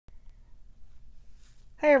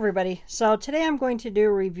Hi everybody. So today I'm going to do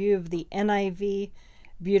a review of the NIV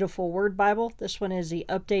Beautiful Word Bible. This one is the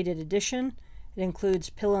updated edition. It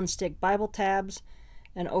includes pill and stick Bible tabs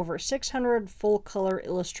and over 600 full color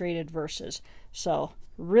illustrated verses. So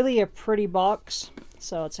really a pretty box.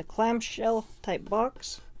 So it's a clamshell type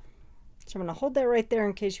box. So I'm going to hold that right there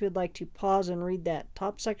in case you would like to pause and read that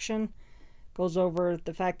top section. Goes over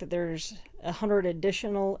the fact that there's 100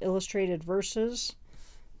 additional illustrated verses.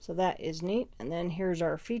 So that is neat. And then here's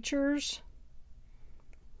our features.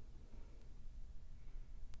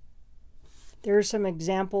 There's some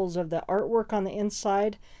examples of the artwork on the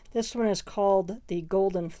inside. This one is called the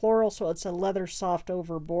Golden Floral, so it's a Leathersoft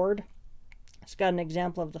Overboard. It's got an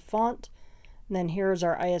example of the font. And then here's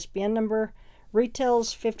our ISBN number.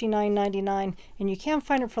 Retails $59.99, and you can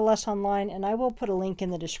find it for less online, and I will put a link in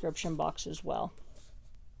the description box as well.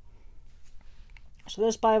 So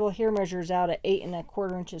this Bible here measures out at 8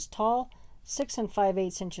 1/4 inches tall, 6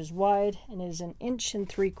 5/8 inches wide, and is 1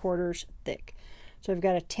 3/4 inches thick. So we've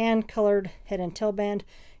got a tan colored head and tail band.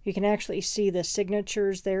 You can actually see the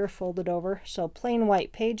signatures there folded over. So plain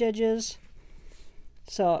white page edges.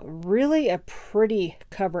 So really a pretty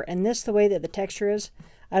cover. And this, the way that the texture is,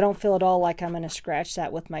 I don't feel at all like I'm going to scratch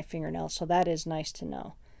that with my fingernails. So that is nice to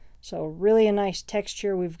know. So really a nice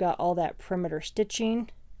texture. We've got all that perimeter stitching.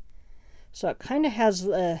 So it kind of has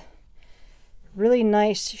a really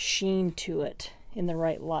nice sheen to it in the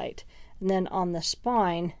right light. And then on the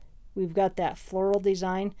spine, we've got that floral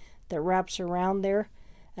design that wraps around there.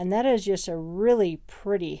 And that is just a really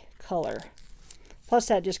pretty color. Plus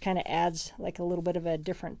that just kind of adds like a little bit of a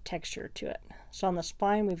different texture to it. So on the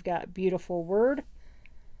spine, we've got Beautiful Word,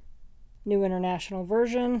 New International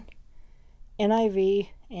Version,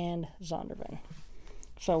 NIV, and Zondervan.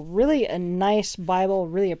 So really a nice Bible,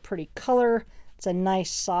 really a pretty color. It's a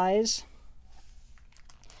nice size.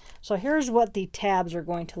 So here's what the tabs are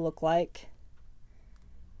going to look like.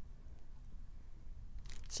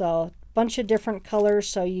 So a bunch of different colors,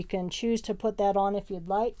 so you can choose to put that on if you'd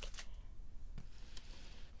like.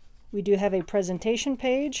 We do have a presentation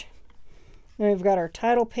page. Then we've got our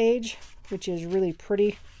title page, which is really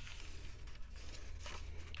pretty.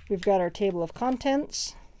 We've got our table of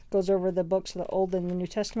contents. Goes over the books of the Old and the New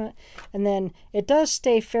Testament. And then it does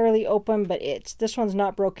stay fairly open, but this one's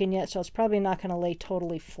not broken yet, so it's probably not going to lay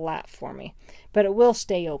totally flat for me. But it will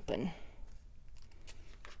stay open.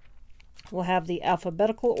 We'll have the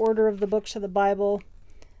alphabetical order of the books of the Bible,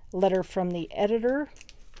 letter from the editor,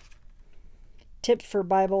 tips for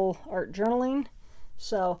Bible art journaling.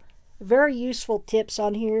 So very useful tips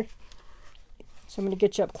on here. So I'm going to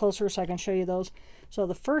get you up closer so I can show you those. So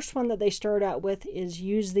the first one that they start out with is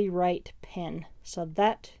use the right pen. So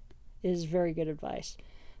that is very good advice.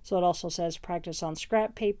 So it also says practice on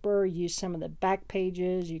scrap paper, use some of the back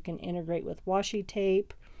pages, you can integrate with washi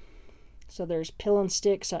tape. So there's pill and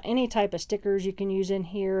stick, so any type of stickers you can use in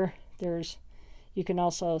here. You can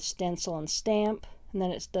also stencil and stamp, and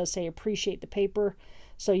then it does say appreciate the paper.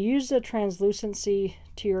 So use the translucency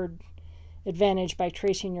to your advantage by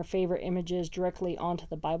tracing your favorite images directly onto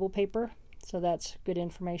the Bible paper. So that's good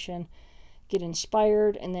information. Get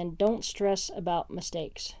inspired, and then don't stress about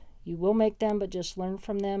mistakes. You will make them, but just learn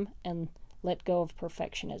from them and let go of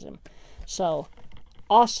perfectionism. So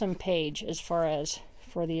awesome page as far as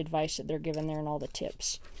for the advice that they're given there and all the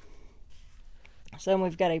tips. So then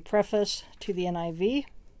we've got a preface to the NIV.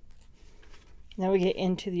 Then we get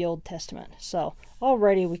into the Old Testament. So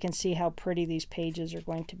already we can see how pretty these pages are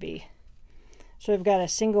going to be. So we've got a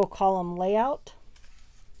single column layout.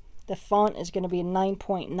 The font is going to be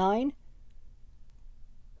 9.9.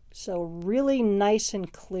 So really nice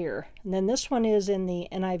and clear. And then this one is in the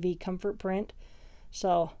NIV Comfort Print.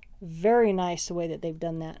 So very nice the way that they've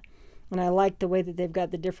done that. And I like the way that they've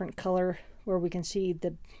got the different color where we can see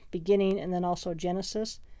the beginning and then also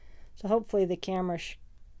Genesis. So hopefully the camera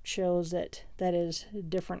shows that that is a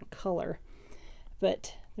different color.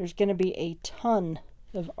 But there's going to be a ton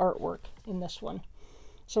of artwork in this one.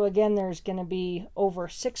 So again, there's going to be over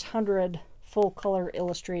 600 full color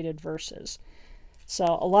illustrated verses. So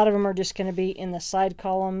a lot of them are just going to be in the side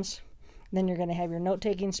columns. Then you're going to have your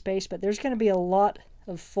note-taking space, but there's going to be a lot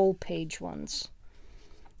of full page ones.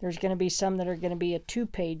 There's going to be some that are going to be a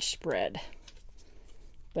 2-page spread.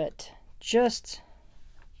 But just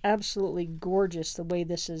absolutely gorgeous the way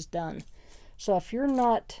this is done. So if you're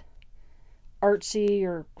not artsy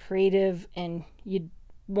or creative and you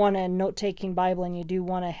want a note-taking Bible and you do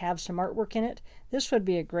want to have some artwork in it, this would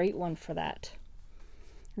be a great one for that.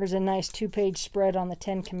 There's a nice 2-page spread on the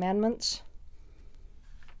 10 Commandments.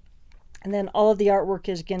 And then all of the artwork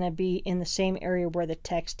is going to be in the same area where the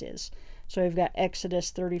text is. So we've got Exodus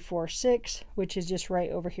 34:6, which is just right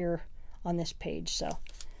over here on this page. So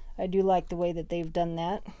I do like the way that they've done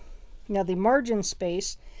that. Now the margin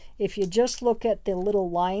space, if you just look at the little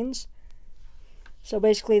lines, so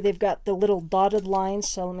basically they've got the little dotted lines.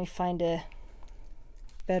 So let me find a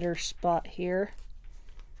better spot here.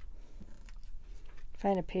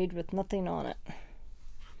 Find a page with nothing on it.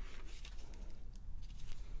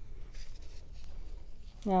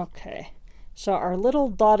 Okay, so our little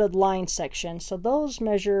dotted line section, so those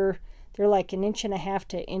measure, they're like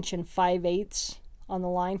 1.5 inches to 1 5/8 on the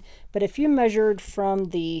line. But if you measured from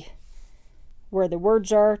the where the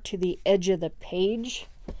words are to the edge of the page,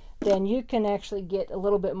 then you can actually get a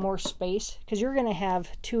little bit more space, because you're going to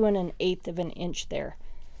have 2 1/8 of an inch there.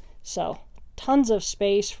 So tons of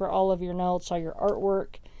space for all of your notes, all your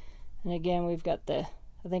artwork. And again, we've got the,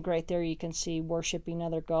 I think right there you can see worshiping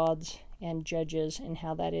other gods and judges and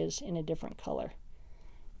how that is in a different color.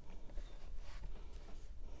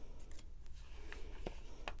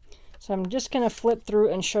 So I'm just going to flip through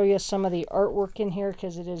and show you some of the artwork in here,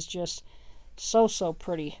 because it is just so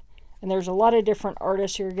pretty. And there's a lot of different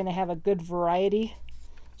artists. You're going to have a good variety.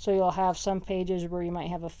 So you'll have some pages where you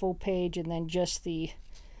might have a full page and then just the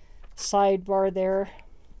sidebar there.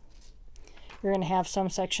 You're going to have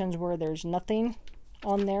some sections where there's nothing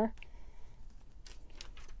on there.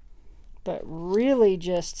 But really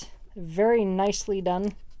just very nicely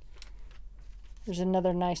done. There's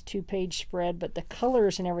another nice 2-page spread, but the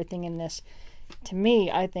colors and everything in this, to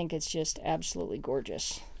me, I think it's just absolutely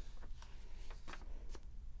gorgeous.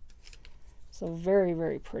 So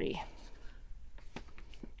very pretty.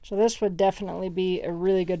 So this would definitely be a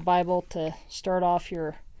really good Bible to start off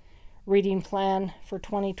your reading plan for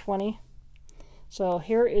 2020. So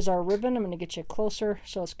here is our ribbon. I'm going to get you closer.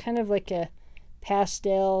 So it's kind of like a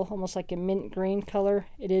pastel, almost like a mint green color.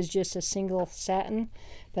 It is just a single satin,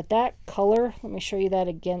 but that color, let me show you that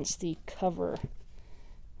against the cover.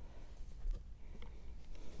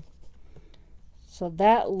 So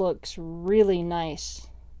that looks really nice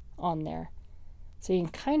on there. So you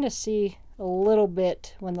can kind of see a little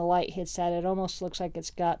bit when the light hits that. It almost looks like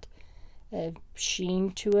it's got a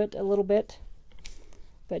sheen to it a little bit,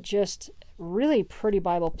 but just really pretty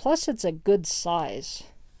Bible. Plus it's a good size.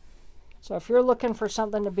 So if you're looking for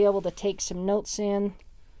something to be able to take some notes in,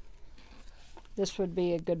 this would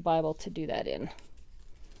be a good Bible to do that in.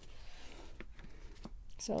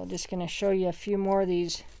 So I'm just going to show you a few more of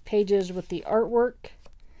these pages with the artwork.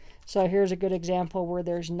 So here's a good example where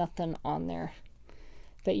there's nothing on there.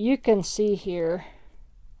 But you can see here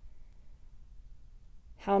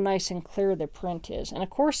how nice and clear the print is. And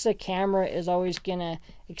of course the camera is always going to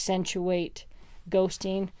accentuate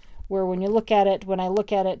ghosting, where when you look at it, when I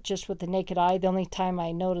look at it just with the naked eye, the only time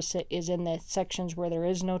I notice it is in the sections where there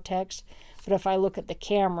is no text. But if I look at the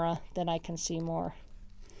camera, then I can see more.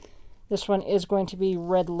 This one is going to be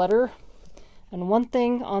red letter. And one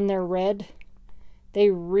thing on their red, they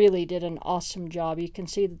really did an awesome job. You can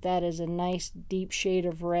see that that is a nice deep shade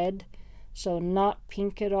of red, so not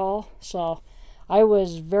pink at all. So I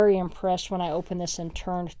was very impressed when I opened this and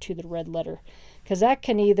turned to the red letter, because that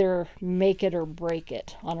can either make it or break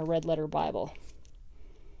it on a red letter Bible.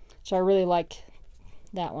 So I really like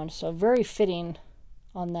that one. So very fitting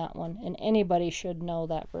on that one, and anybody should know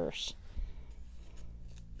that verse.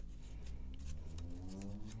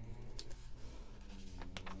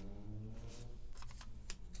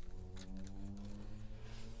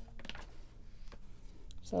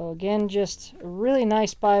 So again, just a really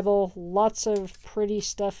nice Bible, lots of pretty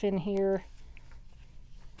stuff in here.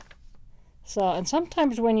 So, and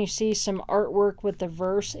sometimes when you see some artwork with the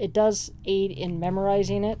verse, it does aid in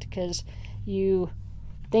memorizing it, because you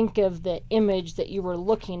think of the image that you were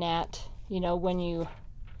looking at, you know, when you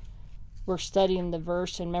were studying the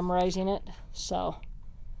verse and memorizing it. So,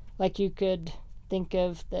 like you could think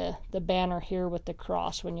of the banner here with the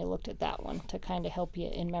cross when you looked at that one to kind of help you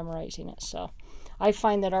in memorizing it. So I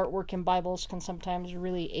find that artwork in Bibles can sometimes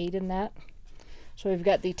really aid in that. So we've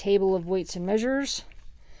got the table of weights and measures.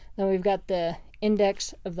 Then we've got the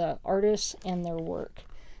index of the artists and their work.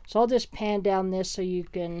 So I'll just pan down this so you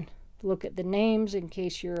can look at the names in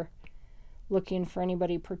case you're looking for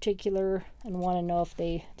anybody particular and want to know if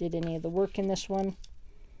they did any of the work in this one.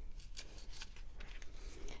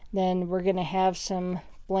 Then we're going to have some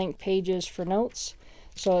blank pages for notes.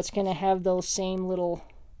 So it's going to have those same little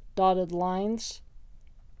dotted lines,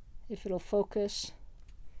 if it'll focus.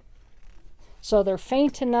 So they're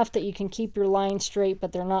faint enough that you can keep your line straight,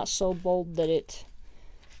 but they're not so bold that it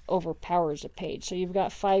overpowers a page. So you've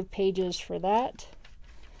got 5 pages for that.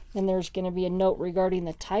 Then there's going to be a note regarding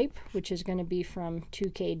the type, which is going to be from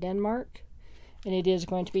 2K Denmark. and it is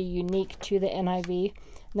going to be unique to the NIV.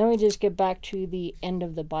 And then we just get back to the end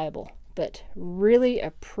of the Bible. But really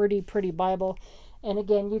a pretty Bible. And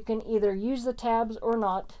again, you can either use the tabs or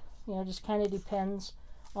not. You know, just kind of depends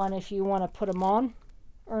on if you want to put them on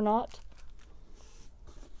or not.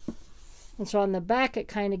 And so on the back, it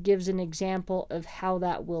kind of gives an example of how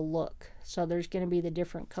that will look. So there's going to be the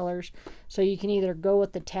different colors. So you can either go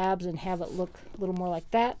with the tabs and have it look a little more like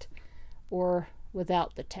that, or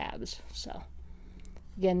without the tabs. So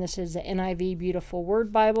again, this is the NIV Beautiful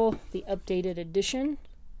Word Bible, the updated edition.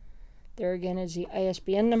 There again is the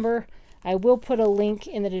ISBN number. I will put a link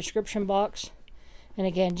in the description box. And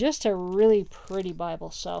again, just a really pretty Bible.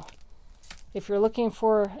 So if you're looking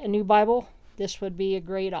for a new Bible, this would be a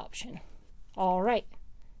great option. All right.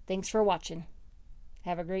 Thanks for watching.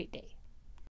 Have a great day.